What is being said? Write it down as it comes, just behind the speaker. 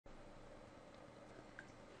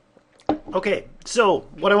Okay, so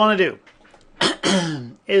what I want to do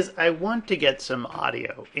is I want to get some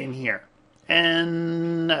audio in here.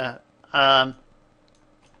 And I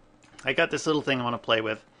got this little thing I want to play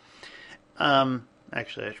with.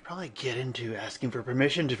 Actually, I should probably get into asking for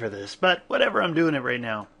permission for this, but whatever, I'm doing it right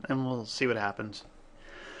now, and we'll see what happens.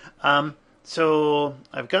 So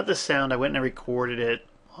I've got this sound. I went and I recorded it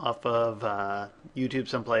off of YouTube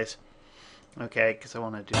someplace. Okay, because I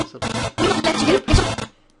want to do this little...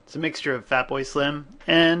 It's a mixture of Fatboy Slim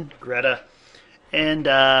and Greta. And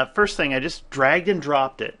first thing, I just dragged and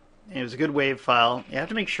dropped it. It was a good WAV file. You have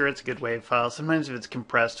to make sure it's a good WAV file. Sometimes if it's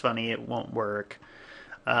compressed funny, it won't work.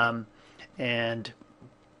 And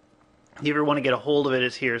if you ever want to get a hold of it,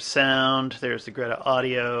 is here's sound. There's the Greta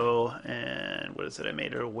audio. And what is it? I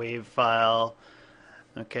made it a WAV file.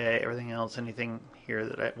 Okay, everything else, anything here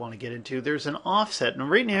that I want to get into. There's an offset. And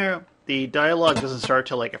right now, the dialogue doesn't start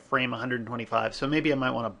till like a frame 125, so maybe I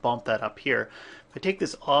might want to bump that up here. If I take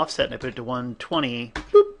this offset and I put it to 120,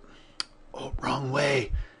 boop. Oh, wrong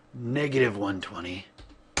way. Negative 120.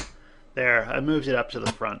 There, I moved it up to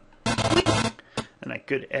the front. And I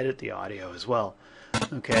could edit the audio as well.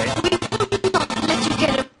 Okay.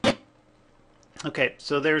 Okay,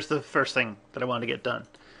 so there's the first thing that I want to get done.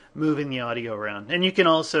 Moving the audio around. And you can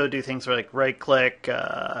also do things like right-click,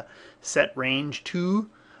 set range to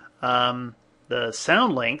the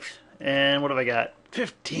sound length. And what have I got?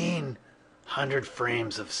 1,500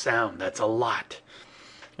 frames of sound. That's a lot.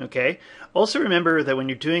 Okay. Also remember that when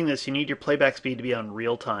you're doing this, you need your playback speed to be on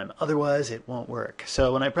real time. Otherwise, it won't work.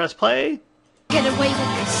 So when I press play... Get away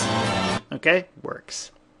with this. Okay,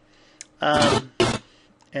 works.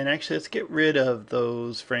 And actually, let's get rid of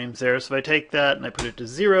those frames there. So if I take that and I put it to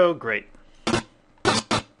 0, great.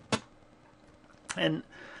 And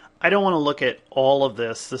I don't want to look at all of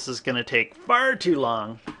this. This is going to take far too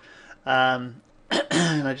long. And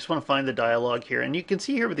I just want to find the dialogue here. And you can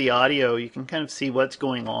see here with the audio, you can kind of see what's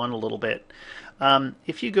going on a little bit.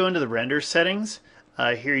 If you go into the render settings,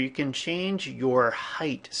 here you can change your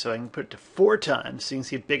height. So I can put it to 4 times so you can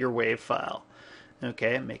see a bigger WAV file.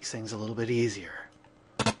 Okay, it makes things a little bit easier.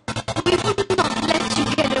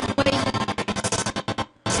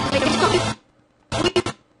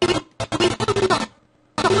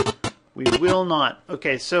 We will not.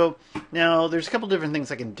 Okay, so now there's a couple different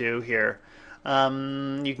things I can do here.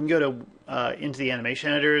 You can go to into the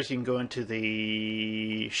animation editors. You can go into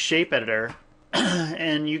the shape editor,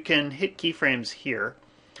 and you can hit keyframes here.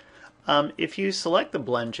 If you select the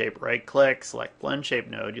blend shape, right-click, select blend shape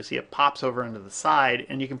node, you'll see it pops over into the side,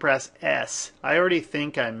 and you can press S. I already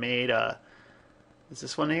think I made a... Is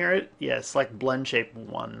this one here? Yeah, select blend shape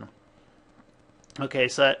 1. Okay,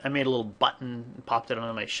 so I made a little button and popped it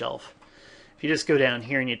onto my shelf. If you just go down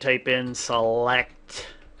here and you type in select,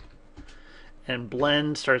 and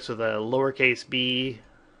blend starts with a lowercase b,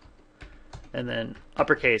 and then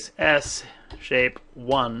uppercase S, shape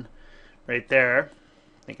 1, right there.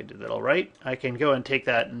 I think I did that all right. I can go and take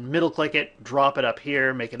that and middle click it, drop it up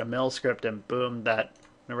here, make it a mel script, and boom, that.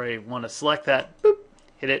 Whenever I want to select that, boop,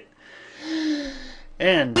 hit it.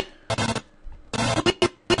 And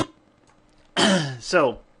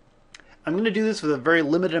so I'm going to do this with a very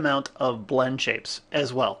limited amount of blend shapes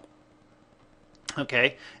as well.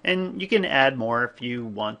 Okay, and you can add more if you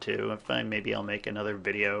want to. Maybe I'll make another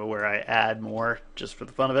video where I add more just for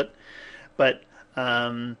the fun of it. But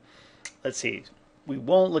let's see. We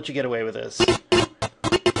won't let you get away with this.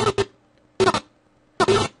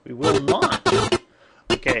 We will not.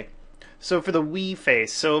 Okay, so for the wee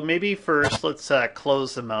face, so maybe first let's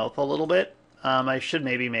close the mouth a little bit. I should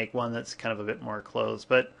maybe make one that's kind of a bit more closed,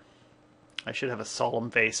 but I should have a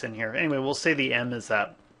solemn face in here. Anyway, we'll say the M is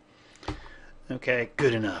that. Okay,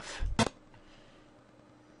 good enough.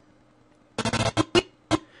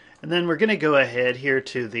 And then we're going to go ahead here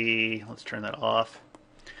to the, let's turn that off.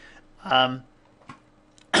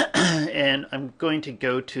 And I'm going to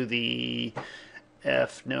go to the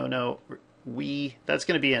F, we, that's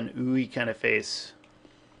going to be an ooey kind of face.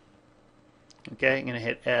 Okay, I'm going to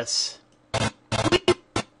hit S.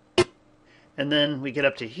 And then we get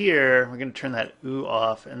up to here, we're going to turn that ooh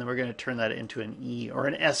off, and then we're going to turn that into an E, or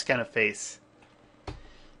an S kind of face.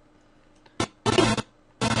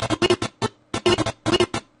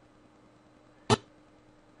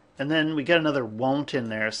 And then we got another won't in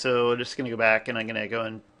there, so I'm just going to go back and I'm going to go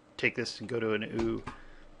and take this and go to an ooh.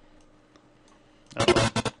 Oh,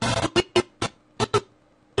 well.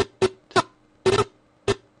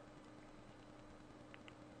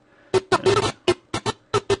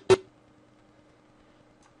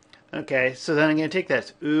 Okay, so then I'm going to take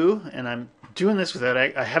that ooh, and I'm doing this without,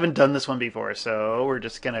 I haven't done this one before, so we're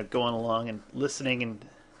just kind of going along and listening and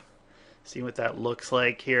See what that looks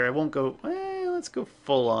like here. I won't go, let's go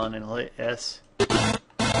full on and hit S.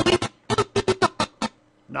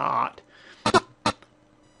 Not.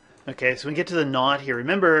 Okay, so we get to the not here.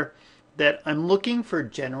 Remember that I'm looking for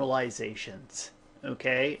generalizations.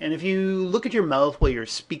 Okay, and if you look at your mouth while you're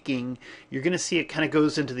speaking, you're going to see it kind of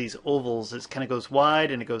goes into these ovals. It kind of goes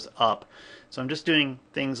wide and it goes up. So I'm just doing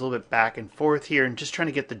things a little bit back and forth here and just trying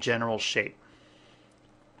to get the general shape.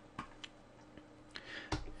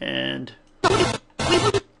 And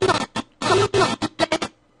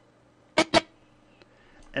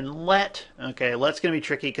let, okay, let's going to be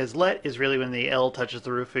tricky because let is really when the L touches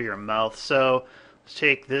the roof of your mouth. So let's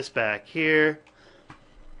take this back here.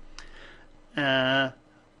 I'm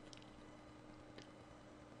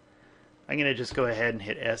going to just go ahead and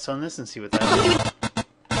hit S on this and see what that is.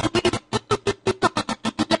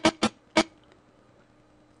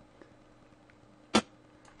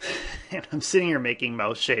 And I'm sitting here making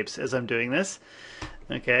mouth shapes as I'm doing this.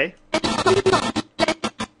 Okay.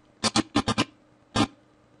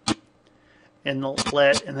 And the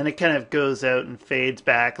let, and then it kind of goes out and fades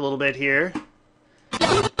back a little bit here.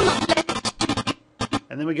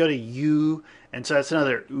 And then we go to U, and so that's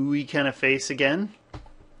another ooey kind of face again.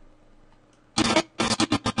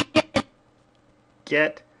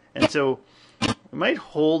 Get, and so we might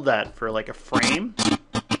hold that for like a frame.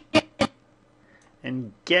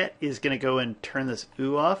 And get is going to go and turn this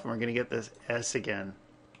ooh off, and we're going to get this S again.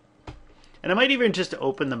 And I might even just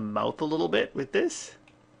open the mouth a little bit with this.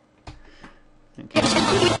 Okay.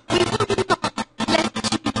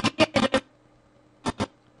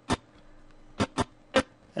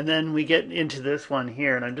 And then we get into this one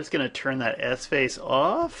here, and I'm just going to turn that S face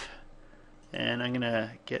off, and I'm going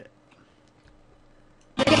to get...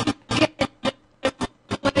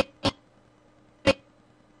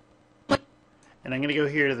 And I'm going to go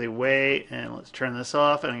here to the way, and let's turn this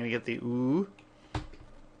off, and I'm going to get the ooh.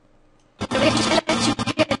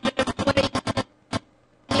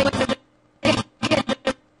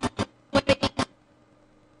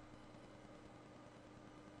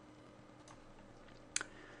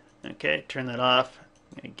 Okay, turn that off.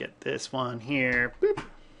 I'm going to get this one here. Boop.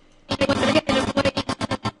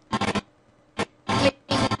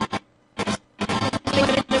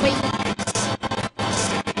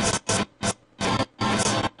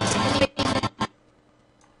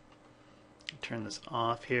 Turn this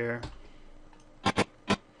off here.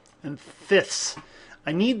 And fifths.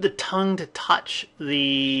 I need the tongue to touch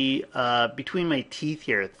the between my teeth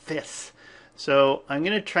here. Fifths. So I'm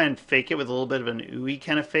going to try and fake it with a little bit of an ooey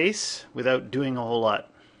kind of face without doing a whole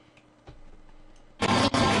lot.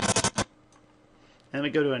 Then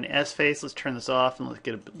we go to an S face. Let's turn this off and let's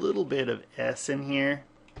get a little bit of S in here.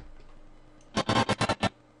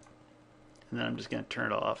 And then I'm just going to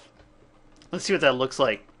turn it off. Let's see what that looks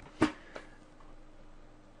like.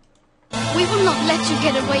 We will not let you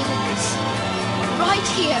get away with this. Right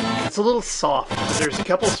here. It's a little soft. There's a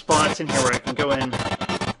couple spots in here where I can go in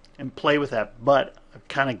and play with that, but I've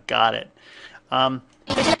kind of got it. We will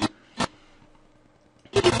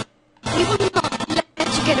not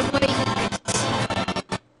let you get away with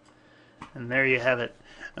this. And there you have it.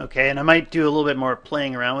 Okay, and I might do a little bit more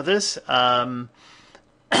playing around with this. And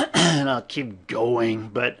I'll keep going,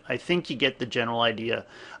 but I think you get the general idea.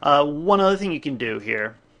 One other thing you can do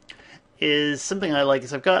here is something I like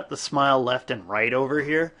is I've got the smile left and right over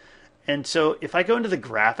here. And so if I go into the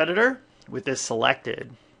graph editor with this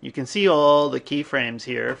selected, you can see all the keyframes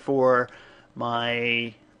here for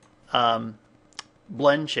my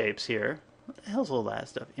blend shapes here. What the hell's all that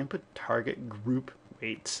stuff? Input target group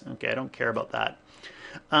weights. Okay, I don't care about that.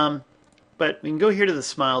 But we can go here to the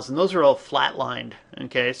smiles, and those are all flatlined.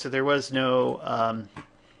 Okay, so there was no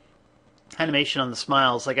animation on the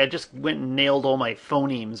smiles. Like I just went and nailed all my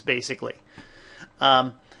phonemes, basically.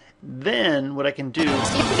 Then what I can do...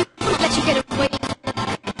 Let you get away.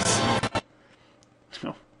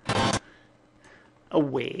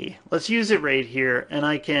 Away. Let's use it right here, and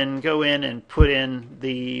I can go in and put in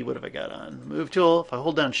the... What have I got on? The move tool. If I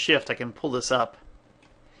hold down shift, I can pull this up.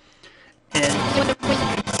 And...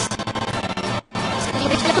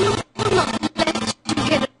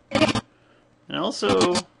 And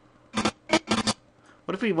also...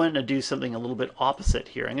 What if we went to do something a little bit opposite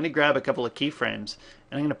here? I'm going to grab a couple of keyframes,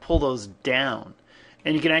 and I'm going to pull those down.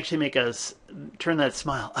 And you can actually make us turn that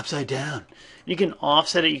smile upside down. You can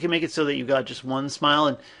offset it. You can make it so that you've got just one smile.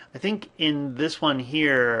 And I think in this one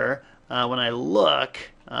here, when I look,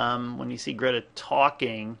 when you see Greta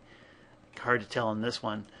talking, hard to tell in this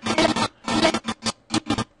one. Yeah,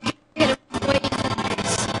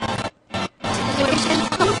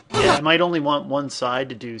 I might only want one side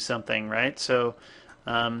to do something, right? So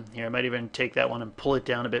Here, I might even take that one and pull it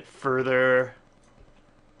down a bit further.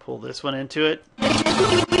 Pull this one into it.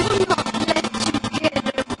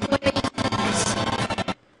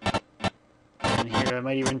 And here, I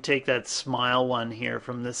might even take that smile one here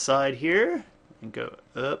from this side here and go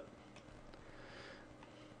up.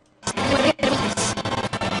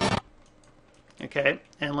 Okay,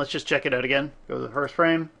 and let's just check it out again. Go to the first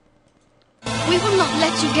frame. We will not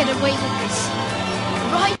let you get away with this.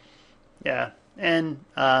 Right? Yeah, and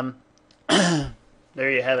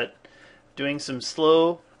there you have it. Doing some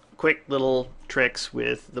slow, quick little tricks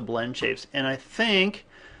with the blend shapes. And I think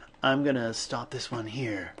I'm going to stop this one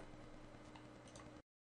here.